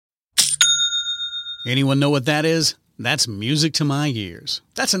Anyone know what that is? That's music to my ears.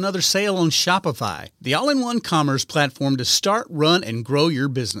 That's another sale on Shopify, the all-in-one commerce platform to start, run, and grow your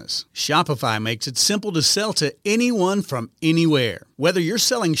business. Shopify makes it simple to sell to anyone from anywhere. Whether you're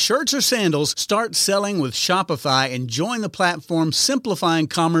selling shirts or sandals, start selling with Shopify and join the platform simplifying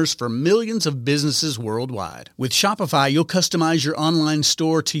commerce for millions of businesses worldwide. With Shopify, you'll customize your online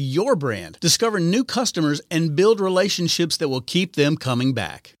store to your brand, discover new customers, and build relationships that will keep them coming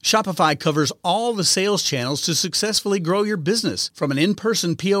back. Shopify covers all the sales channels to successfully grow your business, from an in-person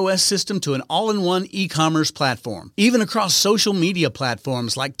POS system to an all-in-one e-commerce platform, even across social media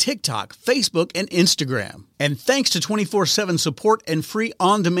platforms like TikTok, Facebook, and Instagram. And thanks to 24/7 support and free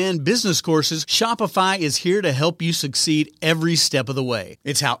on-demand business courses, Shopify is here to help you succeed every step of the way.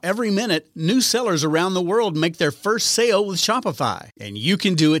 It's how every minute, new sellers around the world make their first sale with Shopify. And you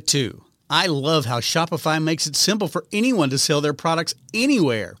can do it too. I love how Shopify makes it simple for anyone to sell their products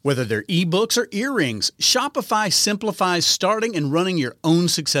anywhere. Whether they're ebooks or earrings, Shopify simplifies starting and running your own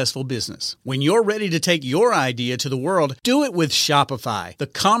successful business. When you're ready to take your idea to the world, do it with Shopify, the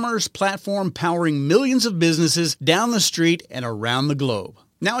commerce platform powering millions of businesses down the street and around the globe.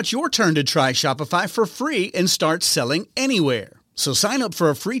 Now it's your turn to try Shopify for free and start selling anywhere. So sign up for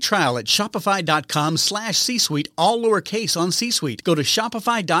a free trial at shopify.com/C-Suite, all lowercase on C-Suite. Go to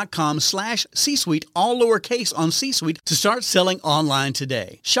shopify.com/C-Suite, all lowercase on C-Suite to start selling online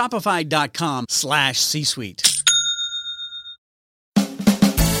today. Shopify.com/C-Suite.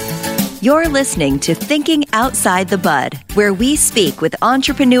 You're listening to Thinking Outside the Bud, where we speak with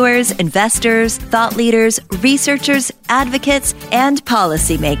entrepreneurs, investors, thought leaders, researchers, advocates, and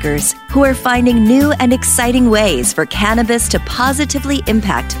policymakers who are finding new and exciting ways for cannabis to positively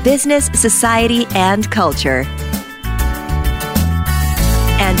impact business, society, and culture.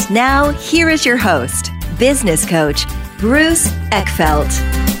 And now, here is your host, business coach, Bruce Eckfeldt.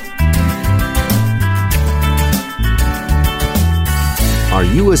 Are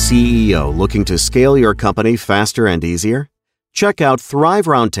you a CEO looking to scale your company faster and easier? Check out Thrive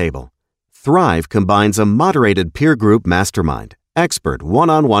Roundtable. Thrive combines a moderated peer group mastermind, expert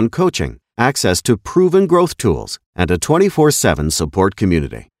one-on-one coaching, access to proven growth tools, and a 24/7 support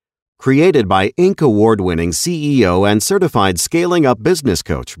community. Created by Inc. award-winning CEO and certified scaling up business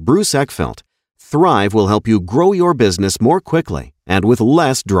coach Bruce Eckfeldt, Thrive will help you grow your business more quickly and with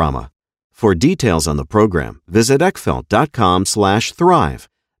less drama. For details on the program, visit eckfeldt.com/thrive.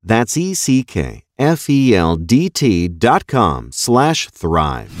 That's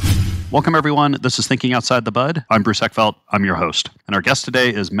ECKFELDT.com/thrive. Welcome, everyone. This is Thinking Outside the Bud. I'm Bruce Eckfeldt. I'm your host. And our guest today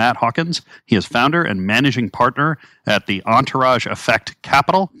is Matt Hawkins. He is founder and managing partner at the Entourage Effect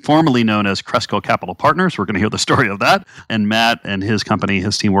Capital, formerly known as Cresco Capital Partners. We're going to hear the story of that. And Matt and his company,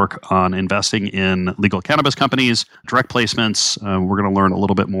 his team, work on investing in legal cannabis companies, direct placements. We're going to learn a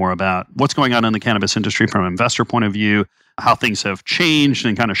little bit more about what's going on in the cannabis industry from an investor point of view, how things have changed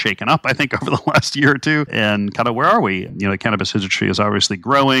and kind of shaken up, I think, over the last year or two, and kind of where are we? The cannabis industry is obviously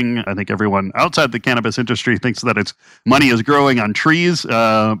growing. I think everyone outside the cannabis industry thinks that its money is growing on trees,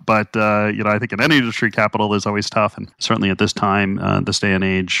 but I think in any industry, capital is always tough, and certainly at this time, this day and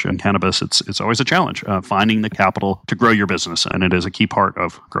age in cannabis, it's always a challenge, finding the capital to grow your business, and it is a key part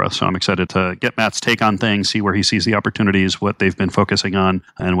of growth. So I'm excited to get Matt's take on things, see where he sees the opportunities, what they've been focusing on,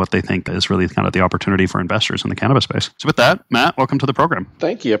 and what they think is really kind of the opportunity for investors in the cannabis space. So with that, Matt, welcome to the program.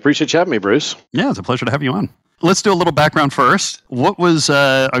 Thank you. I appreciate you having me, Bruce. Yeah, it's a pleasure to have you on. Let's do a little background first. What was,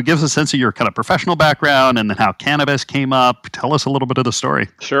 give us a sense of your kind of professional background and then how cannabis came up. Tell us a little bit of the story.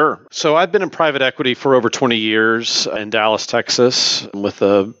 Sure. So I've been in private equity for over 20 years in Dallas, Texas,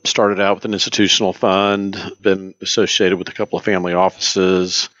 started out with an institutional fund, been associated with a couple of family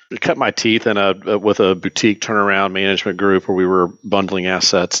offices. I cut my teeth with a boutique turnaround management group where we were bundling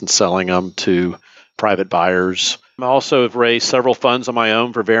assets and selling them to private buyers. I also have raised several funds on my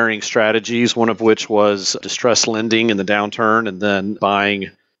own for varying strategies, one of which was distressed lending in the downturn and then buying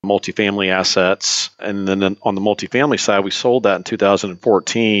multifamily assets. And then on the multifamily side, we sold that in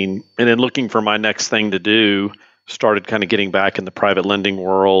 2014. And then looking for my next thing to do, started kind of getting back in the private lending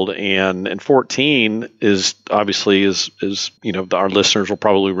world. And in 14 is obviously, our listeners will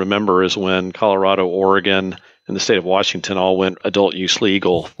probably remember, is when Colorado, Oregon, and the state of Washington all went adult use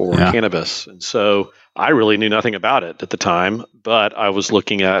legal for cannabis. And so I really knew nothing about it at the time, but I was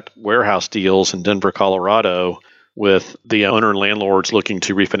looking at warehouse deals in Denver, Colorado, with the owner and landlords looking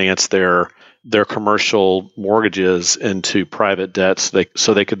to refinance their commercial mortgages into private debts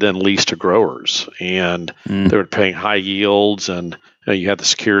so they could then lease to growers. And they were paying high yields, and you had the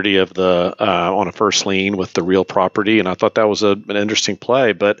security of the on a first lien with the real property. And I thought that was an interesting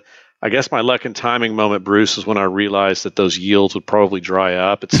play, but I guess my luck and timing moment, Bruce, is when I realized that those yields would probably dry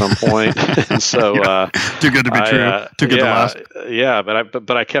up at some point. And so, too good to be true. Too good to last. Yeah,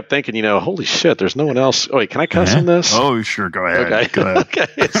 but I kept thinking, holy shit, there's no one else. Oh, wait, can I cuss on this? Oh, sure, go ahead. Okay. Go ahead.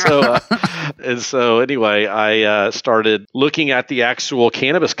 Okay. So anyway, I started looking at the actual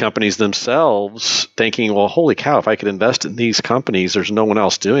cannabis companies themselves, thinking, well, holy cow, if I could invest in these companies, there's no one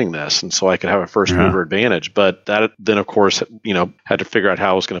else doing this, and so I could have a first mover advantage. But that then, of course, had to figure out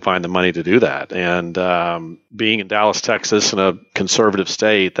how I was going to find the money to do that. And being in Dallas, Texas, in a conservative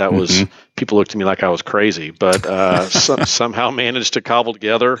state, that was people looked at me like I was crazy, but somehow managed to cobble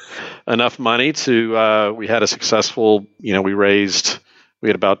together enough money to. We had a successful. We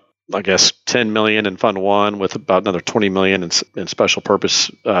had about, I guess, 10 million in Fund 1 with about another 20 million in special purpose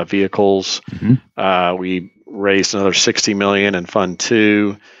vehicles. We raised another 60 million in Fund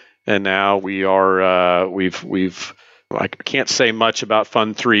 2, and now we are I can't say much about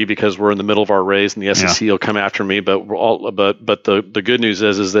Fund 3 because we're in the middle of our raise and the SEC will come after me. But the good news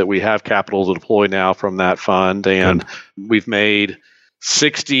is that we have capital to deploy now from that fund, and we've made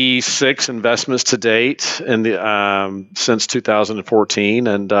 66 investments to date in the since 2014,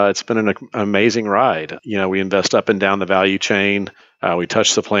 and it's been an amazing ride. We invest up and down the value chain. We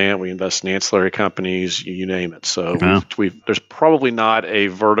touch the plant. We invest in ancillary companies. You name it. So there's probably not a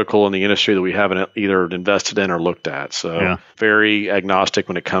vertical in the industry that we haven't either invested in or looked at. So very agnostic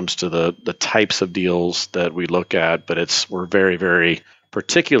when it comes to the types of deals that we look at. But we're very, very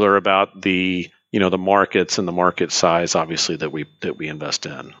particular about the markets and the market size, obviously, that we invest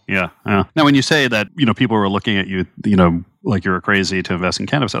in. Yeah. Now, when you say that, people were looking at you, like you were crazy to invest in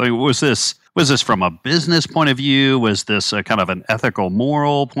cannabis, was this from a business point of view? Was this a kind of an ethical,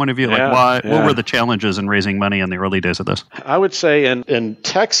 moral point of view? What were the challenges in raising money in the early days of this? I would say in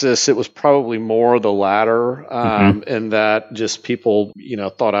Texas, it was probably more the latter, in that just people,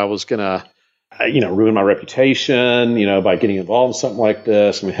 thought I was going to ruin my reputation, by getting involved in something like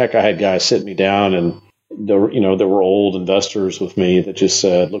this. I mean, heck, I had guys sit me down, and there were old investors with me that just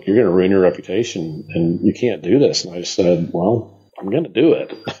said, "Look, you're going to ruin your reputation, and you can't do this." And I just said, "Well, I'm going to do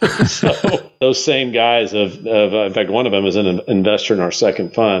it." So those same guys in fact, one of them is an investor in our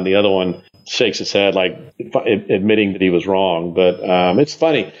second fund. The other one shakes his head, like admitting that he was wrong. But it's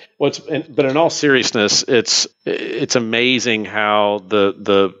funny. But in all seriousness, it's amazing how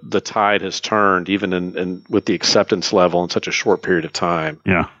the tide has turned, even in with the acceptance level in such a short period of time.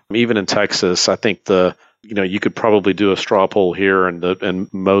 Yeah. Even in Texas, I think you could probably do a straw poll here,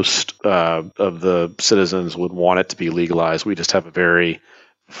 and most of the citizens would want it to be legalized. We just have a very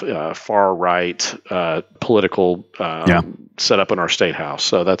far right political setup in our state house,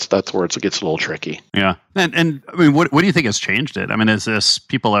 so that's where it gets a little tricky. Yeah, and I mean, what do you think has changed it? I mean, is this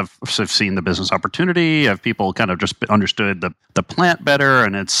people have seen the business opportunity? Have people kind of just understood the plant better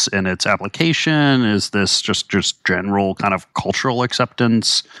and its application? Is this just general kind of cultural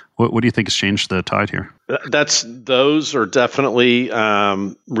acceptance? What do you think has changed the tide here? Those are definitely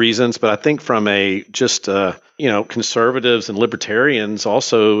reasons, but I think from conservatives and libertarians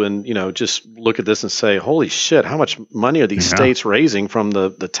also, and just look at this and say, holy shit, how much money are these states raising from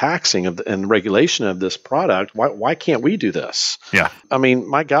the taxing and regulation of this product? Why can't we do this? Yeah, I mean,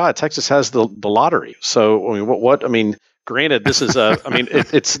 my God, Texas has the lottery. So I mean, what I mean. Granted, this is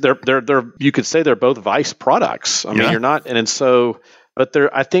they're you could say they're both vice products. I mean, you're not, and so. But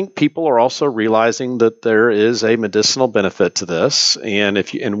I think people are also realizing that there is a medicinal benefit to this, and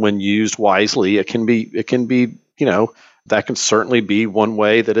when used wisely, it can be that can certainly be one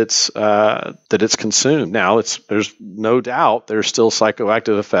way that it's consumed. Now, there's no doubt there's still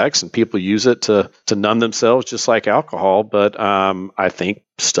psychoactive effects, and people use it to numb themselves just like alcohol. But I think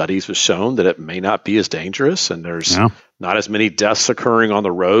studies have shown that it may not be as dangerous, and there's not as many deaths occurring on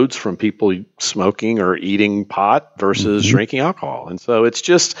the roads from people smoking or eating pot versus drinking alcohol. And so it's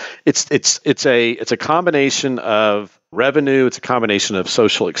a combination of revenue. It's a combination of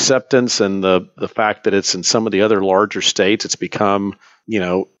social acceptance and the fact that it's in some of the other larger states. It's become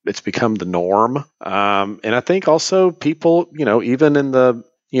the norm. And I think also people, even in the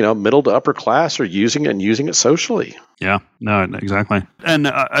middle to upper class are using it socially. Yeah, no, exactly. And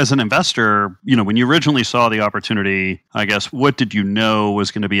as an investor, when you originally saw the opportunity, I guess, what did you know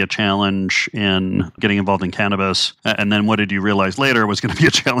was going to be a challenge in getting involved in cannabis? And then what did you realize later was going to be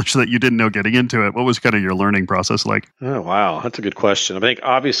a challenge that you didn't know getting into it? What was kind of your learning process like? Oh, wow. That's a good question. I think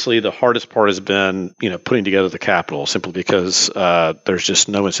obviously the hardest part has been, putting together the capital, simply because there's just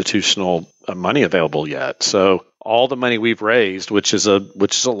no institutional money available yet. So all the money we've raised, which is a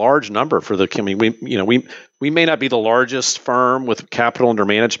large number for the community. We may not be the largest firm with capital under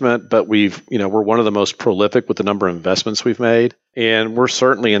management, but we're one of the most prolific with the number of investments we've made, and we're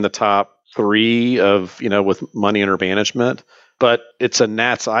certainly in the top 3 of with money under management. But it's a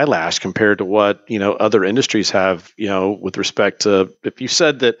gnat's eyelash compared to what other industries have. With respect to, if you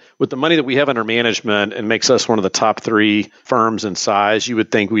said that with the money that we have under management, it makes us one of the top 3 firms in size, you would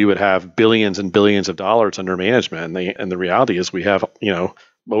think we would have billions and billions of dollars under management. And the reality is we have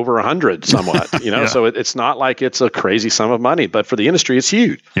over 100 somewhat. Yeah. So it's not like it's a crazy sum of money, but for the industry, it's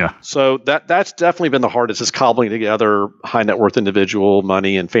huge. Yeah. So that's definitely been the hardest, is cobbling together high net worth individual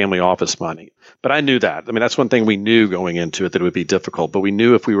money and family office money. But I knew that. I mean, that's one thing we knew going into it, that it would be difficult. But we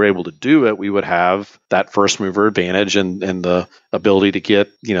knew if we were able to do it, we would have that first mover advantage and the ability to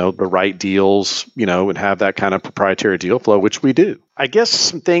get the right deals, and have that kind of proprietary deal flow, which we do. I guess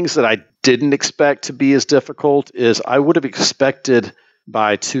some things that I didn't expect to be as difficult is I would have expected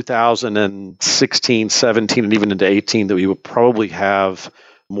by 2016, 17, and even into 18 that we would probably have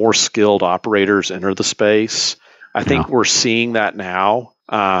more skilled operators enter the space. I think we're seeing that now.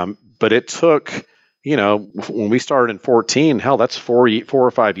 But it took, when we started in 14, hell, that's 4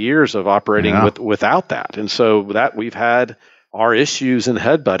 or 5 years of operating without that. And so that we've had our issues and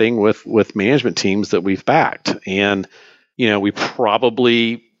headbutting with management teams that we've backed. And, we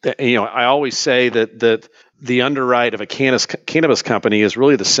probably, I always say that the underwrite of a cannabis company is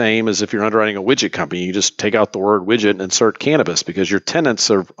really the same as if you're underwriting a widget company. You just take out the word widget and insert cannabis, because your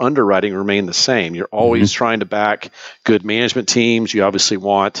tenets of underwriting remain the same. You're always trying to back good management teams. You obviously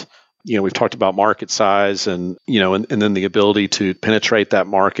want, we've talked about market size and then the ability to penetrate that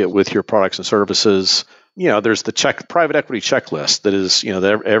market with your products and services. There's the private equity checklist that is,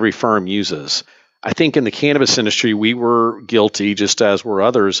 that every firm uses. I think in the cannabis industry, we were guilty, just as were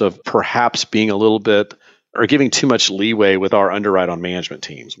others, of perhaps being a little bit or giving too much leeway with our underwrite on management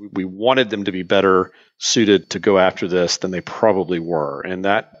teams. We wanted them to be better suited to go after this than they probably were. And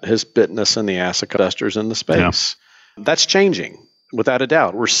that has bitten us in the ass of investors in the space. Yeah. That's changing, without a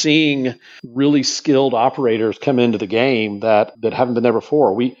doubt. We're seeing really skilled operators come into the game that haven't been there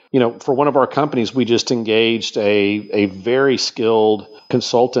before. We, for one of our companies, we just engaged a very skilled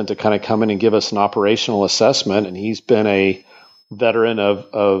consultant to kind of come in and give us an operational assessment. And he's been a veteran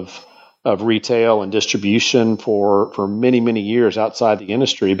of retail and distribution for many, many years outside the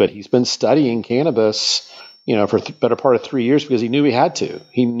industry, but he's been studying cannabis, for better part of 3 years, because he knew he had to.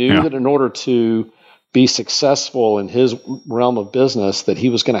 He knew that in order to be successful in his realm of business, that he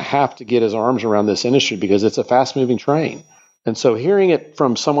was going to have to get his arms around this industry, because it's a fast-moving train. And so hearing it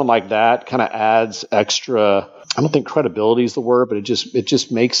from someone like that kind of adds extra, I don't think credibility is the word, but it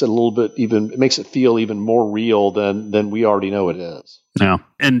just makes it a little bit it makes it feel even more real than we already know it is. Yeah.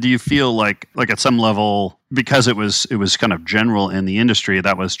 And do you feel like at some level, because it was kind of general in the industry,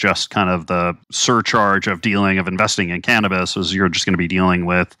 that was just kind of the surcharge of investing in cannabis, was you're just going to be dealing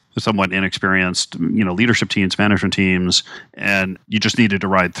with somewhat inexperienced, leadership teams, management teams, and you just needed to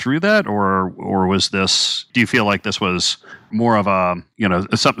ride through that? Or was this, do you feel like this was more of a,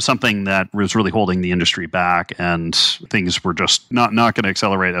 something that was really holding the industry back and things were just not going to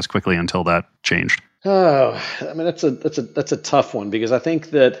accelerate as quickly until that changed? Oh, I mean, that's a tough one, because I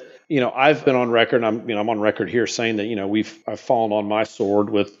think that, I've been on record, I'm on record here saying that, I've fallen on my sword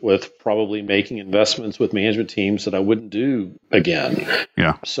with probably making investments with management teams that I wouldn't do again.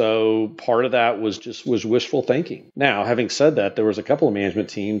 Yeah. So part of that was wishful thinking. Now, having said that, there was a couple of management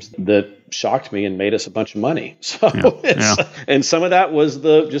teams that shocked me and made us a bunch of money. So, and some of that was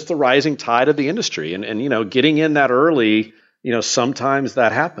just the rising tide of the industry, and getting in that early, sometimes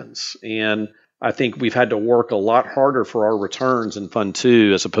that happens. And I think we've had to work a lot harder for our returns in Fund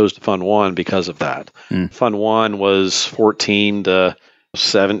 2 as opposed to Fund 1 because of that. Fund 1 was 15 to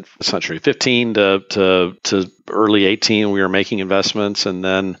early 18. We were making investments, and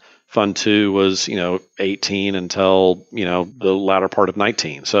then Fund 2 was 18 until the latter part of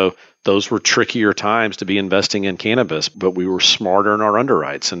 19. So those were trickier times to be investing in cannabis, but we were smarter in our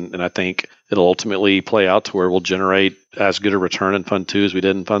underwrites, and I think it'll ultimately play out to where we'll generate as good a return in Fund 2 as we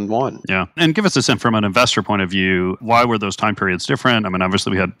did in Fund 1. Yeah. And give us a sense from an investor point of view, why were those time periods different? I mean,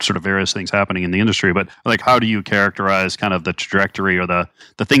 obviously we had sort of various things happening in the industry, but how do you characterize kind of the trajectory or the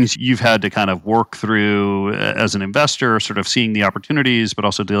things you've had to kind of work through as an investor, sort of seeing the opportunities, but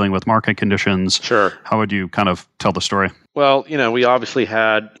also dealing with market conditions? Sure. How would you kind of tell the story? Well, we obviously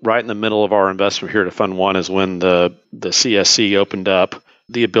had right in the middle of our investment here to Fund 1 is when the CSC opened up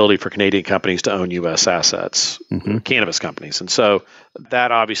the ability for Canadian companies to own U.S. assets, cannabis companies. And so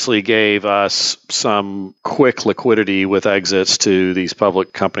that obviously gave us some quick liquidity with exits to these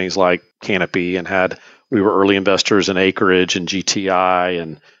public companies like Canopy, and had We were early investors in Acreage and GTI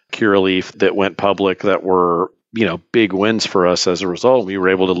and Curaleaf that went public that were, big wins for us as a result. We were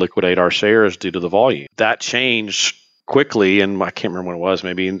able to liquidate our shares due to the volume. That changed quickly, and I can't remember when it was.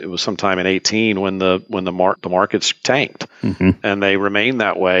 Maybe it was sometime in 2018 when the markets tanked, and they remained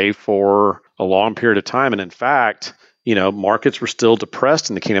that way for a long period of time. And in fact, markets were still depressed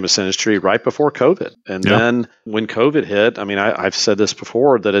in the cannabis industry right before COVID. And then when COVID hit, I've said this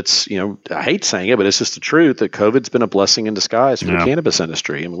before that it's, I hate saying it, but it's just the truth that COVID's been a blessing in disguise for the cannabis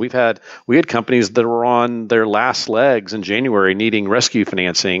industry. We had companies that were on their last legs in January needing rescue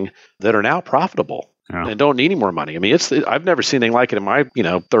financing that are now profitable. And don't need any more money. I've never seen anything like it in my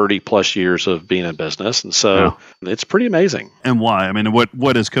 30 plus years of being in business, and so it's pretty amazing. And why?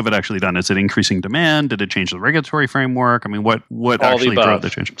 What has COVID actually done? Is it increasing demand? Did it change the regulatory framework? What actually drove the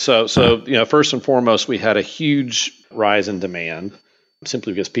change? So first and foremost, we had a huge rise in demand,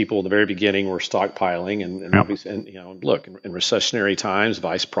 simply because people in the very beginning were stockpiling, and obviously, look, in recessionary times,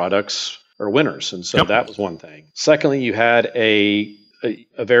 vice products are winners, and so that was one thing. Secondly, you had a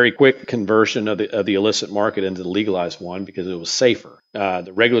very quick conversion of the illicit market into the legalized one because it was safer.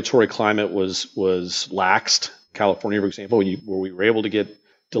 The regulatory climate was laxed. California, for example, where we were able to get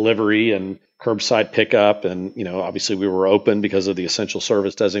delivery and curbside pickup, and obviously we were open because of the essential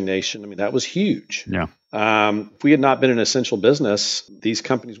service designation. That was huge. Yeah. If we had not been an essential business, these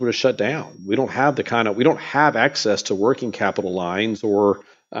companies would have shut down. We don't have access to working capital lines or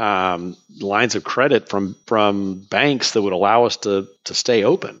lines of credit from banks that would allow us to stay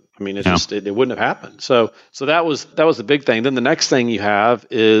open. It wouldn't have happened. So that was the big thing. Then the next thing you have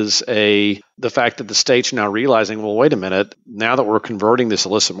is the fact that the states are now realizing, well, wait a minute, now that we're converting this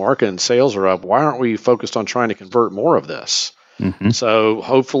illicit market and sales are up, why aren't we focused on trying to convert more of this? So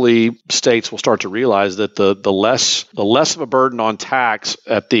hopefully states will start to realize that the less of a burden on tax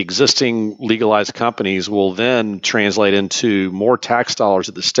at the existing legalized companies will then translate into more tax dollars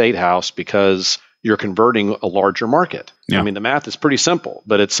at the state house because you're converting a larger market. Yeah. The math is pretty simple,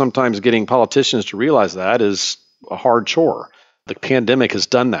 but it's sometimes getting politicians to realize that is a hard chore. The pandemic has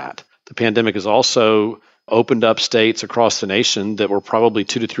done that. The pandemic has also opened up states across the nation that were probably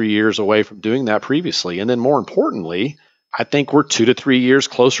 2 to 3 years away from doing that previously. And then more importantly, I think we're 2 to 3 years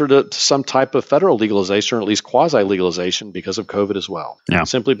closer to some type of federal legalization, or at least quasi-legalization, because of COVID as well. Yeah.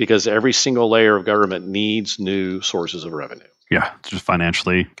 Simply because every single layer of government needs new sources of revenue. Yeah, just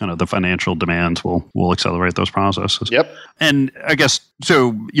financially, kind of the financial demands will accelerate those processes. Yep. And I guess,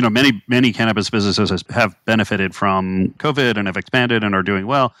 so, many cannabis businesses have benefited from COVID and have expanded and are doing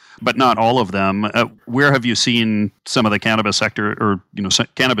well, but not all of them. Where have you seen some of the cannabis sector or,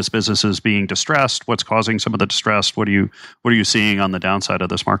 cannabis businesses being distressed? What's causing some of the distress? What are you seeing on the downside of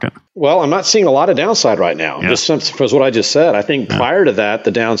this market? Well, I'm not seeing a lot of downside right now. Yeah. Just because what I just said. I think prior to that,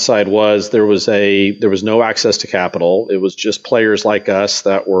 the downside was there was no access to capital. It was just players like us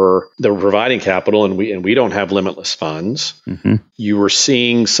that were providing capital, and we don't have limitless funds. Mm-hmm. You were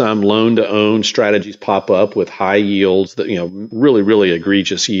seeing some loan to own strategies pop up with high yields that really, really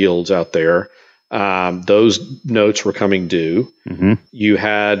egregious yields out there. Those notes were coming due. Mm-hmm. You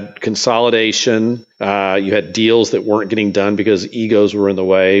had consolidation. You had deals that weren't getting done because egos were in the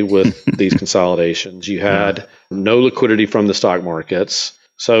way with these consolidations. You had no liquidity from the stock markets.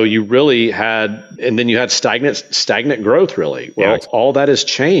 So you really had, and then you had stagnant growth, really. Well, all that has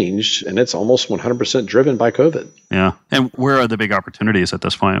changed, and it's almost 100% driven by COVID. Yeah. And where are the big opportunities at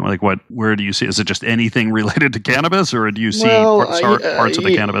this point? Like, where do you see? Is it just anything related to cannabis, or do you see parts of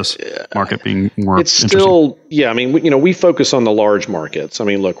the cannabis market being more interesting? It's still, we focus on the large markets.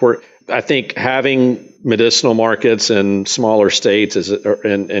 I think having medicinal markets in smaller states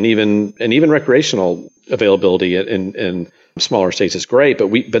and even recreational availability in smaller states is great, but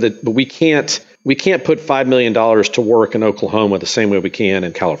we can't put $5 million to work in Oklahoma the same way we can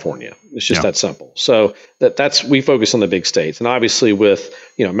in California. It's just that simple. So that's we focus on the big states, and obviously with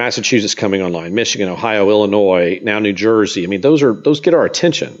Massachusetts coming online, Michigan, Ohio, Illinois, now New Jersey. Those get our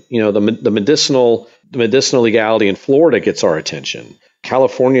attention. The medicinal legality in Florida gets our attention.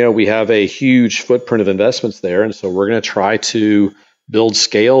 California, we have a huge footprint of investments there, and so we're going to try to build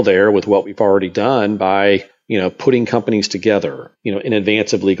scale there with what we've already done by putting companies together, in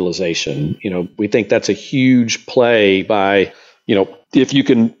advance of legalization. We think that's a huge play by, if you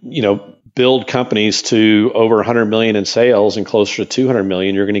can, build companies to over 100 million in sales and closer to 200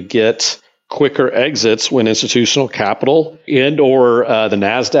 million, you're going to get quicker exits when institutional capital and or the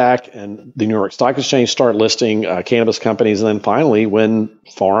NASDAQ and the New York Stock Exchange start listing cannabis companies. And then finally, when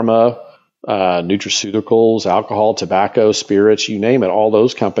pharma, nutraceuticals, alcohol, tobacco, spirits, you name it, all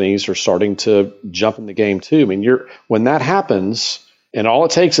those companies are starting to jump in the game too. When that happens, And all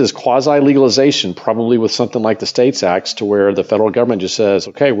it takes is quasi-legalization, probably with something like the States Acts, to where the federal government just says,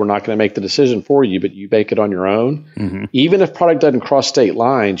 okay, we're not going to make the decision for you, but you make it on your own. Mm-hmm. Even if product doesn't cross state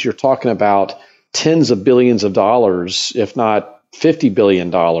lines, you're talking about tens of billions of dollars, if not $50 billion,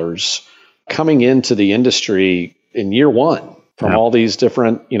 coming into the industry in year one from all these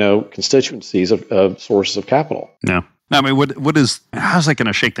different, constituencies of sources of capital. Yeah. I mean, how's that going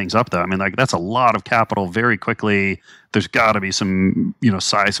to shake things up, though? I mean, like, that's a lot of capital very quickly. There's got to be some,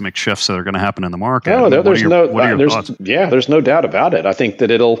 seismic shifts that are going to happen in the market. No, there's no doubt about it. I think that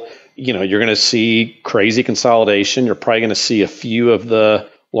you're going to see crazy consolidation. You're probably going to see a few of the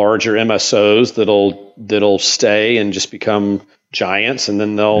larger MSOs that'll stay and just become giants, and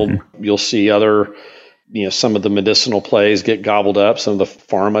then you'll see other, some of the medicinal plays get gobbled up, some of the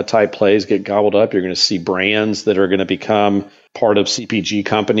pharma type plays get gobbled up. You're going to see brands that are going to become part of CPG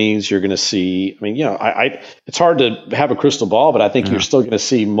companies. You're going to see, it's hard to have a crystal ball, but I think you're still going to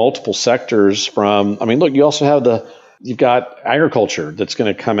see multiple sectors you've got agriculture that's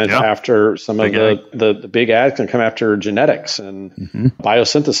going to come in after some of the big ads, going to come after genetics and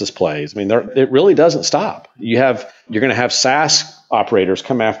biosynthesis plays. I mean, it really doesn't stop. You're going to have SaaS operators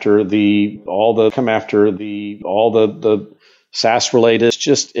come after all the SaaS related.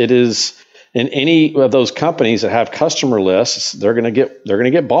 It is in any of those companies that have customer lists, they're going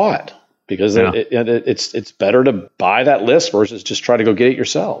to get bought because it's better to buy that list versus just try to go get it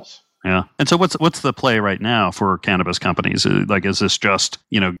yourselves. Yeah. And so what's the play right now for cannabis companies? Like, is this just,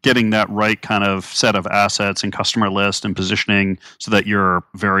 getting that right kind of set of assets and customer list and positioning so that you're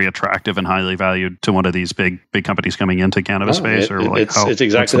very attractive and highly valued to one of these big companies coming into cannabis space? It's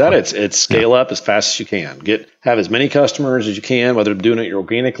exactly that. It's scale up as fast as you can. Have as many customers as you can, whether doing it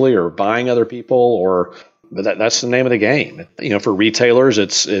organically or buying other people, but that's the name of the game. For retailers,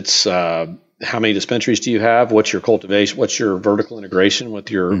 it's how many dispensaries do you have? What's your cultivation? What's your vertical integration with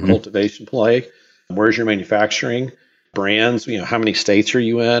your cultivation play? Where's your manufacturing? Brands, how many states are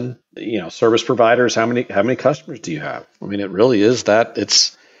you in? Service providers, how many customers do you have? I mean, it really is that.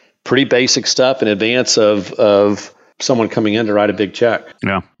 It's pretty basic stuff in advance of someone coming in to write a big check.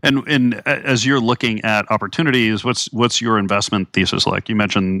 Yeah. And as you're looking at opportunities, what's your investment thesis like? You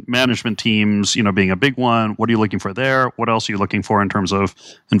mentioned management teams, being a big one. What are you looking for there? What else are you looking for in terms of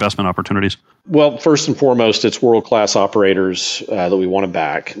investment opportunities? Well, first and foremost, it's world-class operators that we want to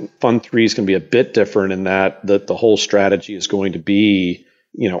back. Fund 3 is going to be a bit different in that the whole strategy is going to be,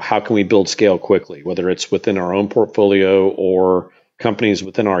 how can we build scale quickly, whether it's within our own portfolio or companies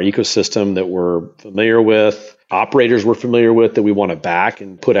within our ecosystem that we're familiar with, operators we're familiar with that we want to back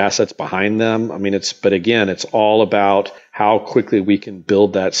and put assets behind them. But again, it's all about how quickly we can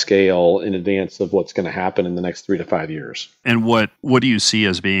build that scale in advance of what's going to happen in the next 3 to 5 years. And what do you see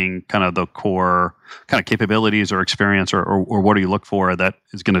as being kind of the core kind of capabilities or experience or what do you look for that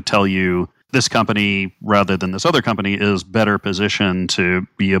is going to tell you this company, rather than this other company, is better positioned to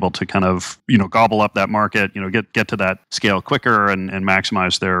be able to kind of, gobble up that market, get to that scale quicker and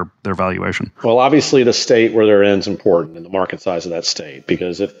maximize their valuation? Well, obviously the state where they're in is important and the market size of that state,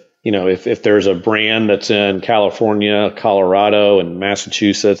 because if there's a brand that's in California, Colorado, and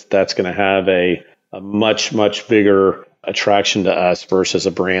Massachusetts, that's going to have a much, much bigger attraction to us versus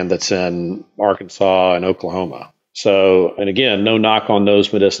a brand that's in Arkansas and Oklahoma. So, and again, no knock on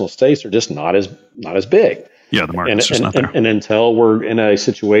those medicinal states, they're just not as big. Yeah, the market's just not there. And until we're in a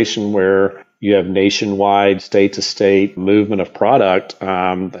situation where you have nationwide, state-to-state movement of product,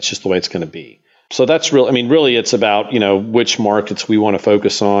 that's just the way it's going to be. So that's real. Really, it's about which markets we want to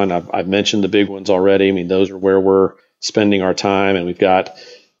focus on. I've mentioned the big ones already. Those are where we're spending our time, and we've got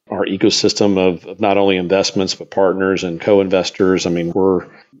our ecosystem of not only investments but partners and co-investors. We're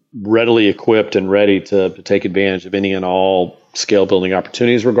readily equipped and ready to take advantage of any and all scale building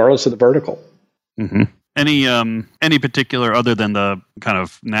opportunities, regardless of the vertical. Mm-hmm. Any particular, other than the kind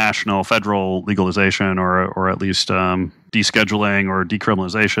of national, federal legalization or at least descheduling or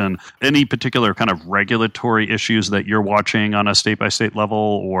decriminalization, any particular kind of regulatory issues that you're watching on a state-by-state level,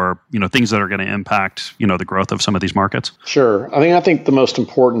 or things that are going to impact the growth of some of these markets? Sure. I think the most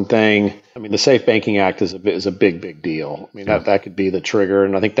important thing, the Safe Banking Act is a big deal. That could be the trigger,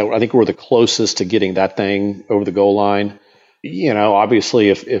 and I think we're the closest to getting that thing over the goal line. Obviously,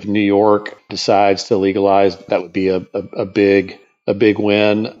 if New York decides to legalize, that would be a big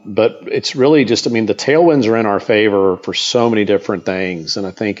win. But it's really just, the tailwinds are in our favor for so many different things. And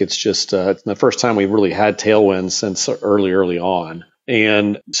I think it's just it's the first time we've really had tailwinds since early on.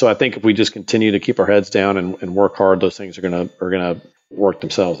 And so I think if we just continue to keep our heads down and work hard, those things are gonna work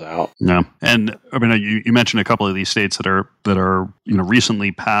themselves out. Yeah, and I mean, you mentioned a couple of these states that are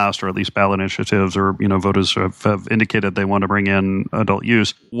recently passed, or at least ballot initiatives, or voters have indicated they want to bring in adult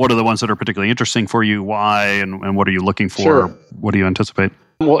use. What are the ones that are particularly interesting for you? Why, and what are you looking for? Sure. What do you anticipate?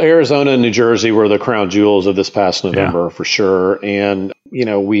 Well, Arizona and New Jersey were the crown jewels of this past November for sure, and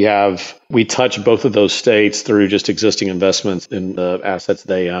we touch both of those states through just existing investments in the assets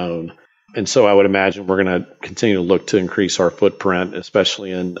they own. And so I would imagine we're going to continue to look to increase our footprint,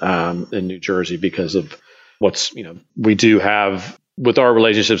 especially in New Jersey, because of we do have with our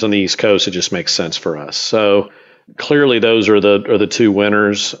relationships on the East Coast. It just makes sense for us. So clearly, those are the two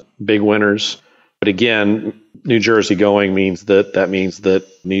winners, big winners. But again, New Jersey going means that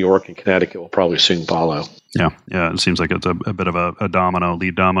New York and Connecticut will probably soon follow. Yeah. It seems like it's a bit of a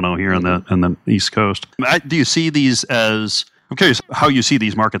lead domino here in the East Coast. Do you see these as? I'm curious how you see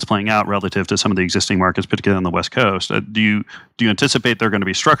these markets playing out relative to some of the existing markets, particularly on the West Coast. Do you anticipate they're going to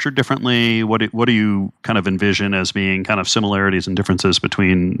be structured differently? What do you kind of envision as being kind of similarities and differences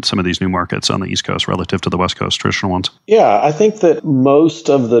between some of these new markets on the East Coast relative to the West Coast traditional ones? Yeah, I think that most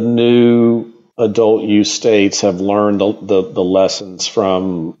of the new adult use states have learned the lessons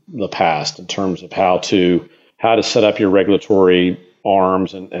from the past in terms of how to set up your regulatory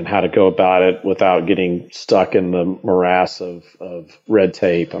arms and how to go about it without getting stuck in the morass of red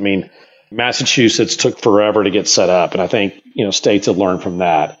tape. I mean, Massachusetts took forever to get set up, and I think states have learned from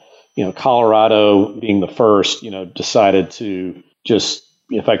that. Colorado being the first, decided to just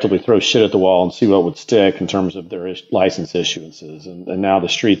effectively throw shit at the wall and see what would stick in terms of their license issuances, and now the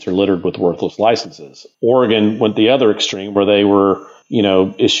streets are littered with worthless licenses. Oregon went the other extreme where they were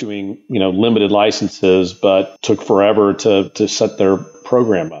issuing, limited licenses, but took forever to set their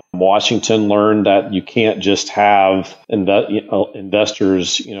program up. Washington learned that you can't just have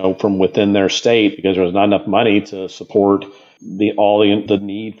investors, from within their state, because there was not enough money to support the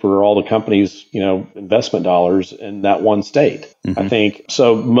need for all the companies, investment dollars in that one state. Mm-hmm. I think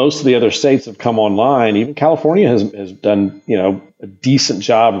so. Most of the other states have come online. Even California has done, a decent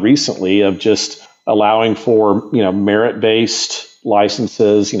job recently of just allowing for, merit-based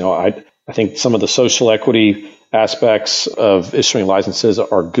licenses. I think some of the social equity aspects of issuing licenses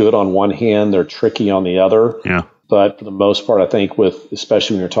are good on one hand, they're tricky on the other. Yeah. But for the most part, I think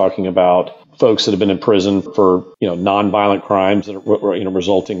especially when you're talking about folks that have been in prison for, nonviolent crimes that are,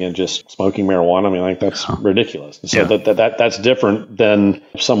 resulting in just smoking marijuana, I mean, I think that's ridiculous. And so that's different than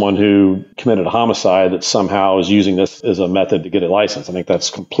someone who committed a homicide that somehow is using this as a method to get a license. I think that's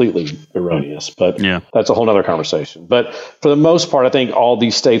completely erroneous, but that's a whole other conversation. But for the most part, I think all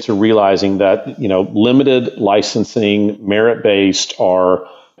these states are realizing that, limited licensing, merit-based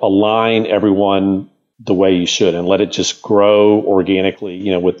align everyone the way you should and let it just grow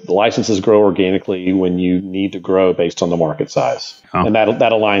organically. With the licenses grow organically when you need to grow based on the market size. Oh. And that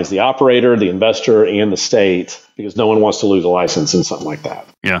aligns the operator, the investor, and the state, because no one wants to lose a license in something like that.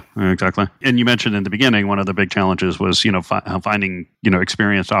 Yeah, exactly. And you mentioned in the beginning, one of the big challenges was, finding,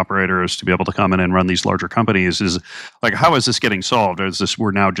 experienced operators to be able to come in and run these larger companies. Is like, how is this getting solved?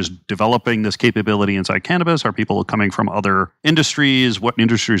 We're now just developing this capability inside cannabis? Are people coming from other industries? What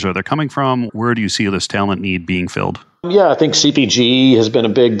industries are they coming from? Where do you see this talent need being filled? Yeah, I think CPG has been a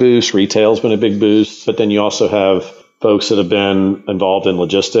big boost. Retail's been a big boost. But then you also have folks that have been involved in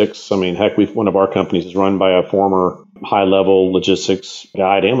logistics. I mean, heck, one of our companies is run by a former high-level logistics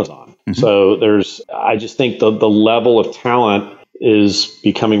guy at Amazon. Mm-hmm. So I just think the level of talent is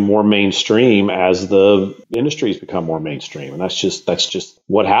becoming more mainstream as the industries become more mainstream, and that's just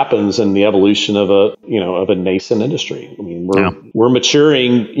what happens in the evolution of a nascent industry. I mean, we're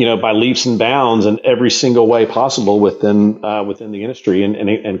maturing, by leaps and bounds in every single way possible within the industry,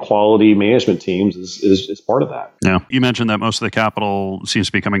 and quality management teams is part of that. Yeah, you mentioned that most of the capital seems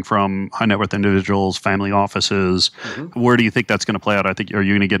to be coming from high net worth individuals, family offices. Mm-hmm. Where do you think that's going to play out? Are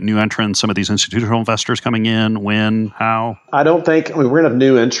you going to get new entrants? Some of these institutional investors coming in? When? How? I don't think. We're going to have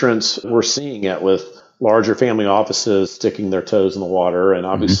new entrants. We're seeing it with larger family offices sticking their toes in the water. And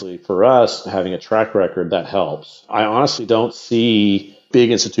obviously for us, having a track record, that helps. I honestly don't see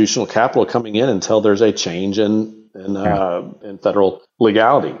big institutional capital coming in until there's a change in federal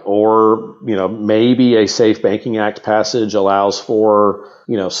legality, or, maybe a Safe Banking Act passage allows for,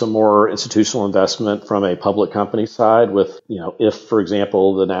 some more institutional investment from a public company side with, if, for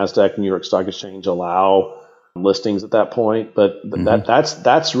example, the NASDAQ and New York Stock Exchange allow listings at that point. But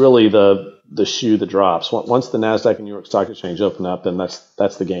that's really the shoe that drops. Once the NASDAQ and New York Stock Exchange open up, then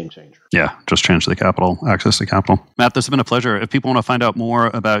that's the game changer. Yeah, just change the capital, access to capital. Matt, this has been a pleasure. If people want to find out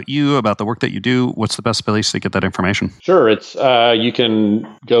more about you, about the work that you do, what's the best place to get that information? Sure. It's you can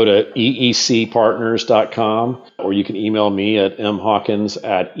go to eecpartners.com, or you can email me at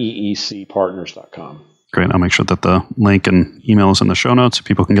mhawkins@eecpartners.com. Great. I'll make sure that the link and email is in the show notes so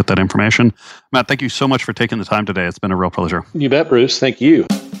people can get that information. Matt, thank you so much for taking the time today. It's been a real pleasure. You bet, Bruce. Thank you.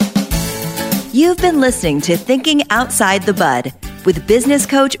 You've been listening to Thinking Outside the Bud with business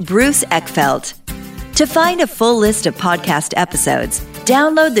coach Bruce Eckfeldt. To find a full list of podcast episodes,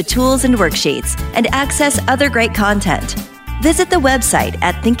 download the tools and worksheets, and access other great content, visit the website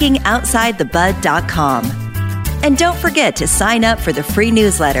at thinkingoutsidethebud.com. And don't forget to sign up for the free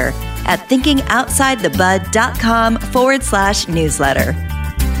newsletter at thinkingoutsidethebud.com/newsletter.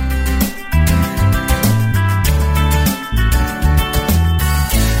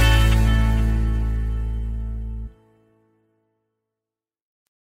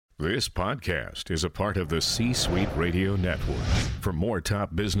 This podcast is a part of the C-Suite Radio Network. For more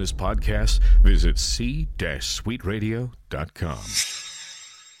top business podcasts, visit c-suiteradio.com.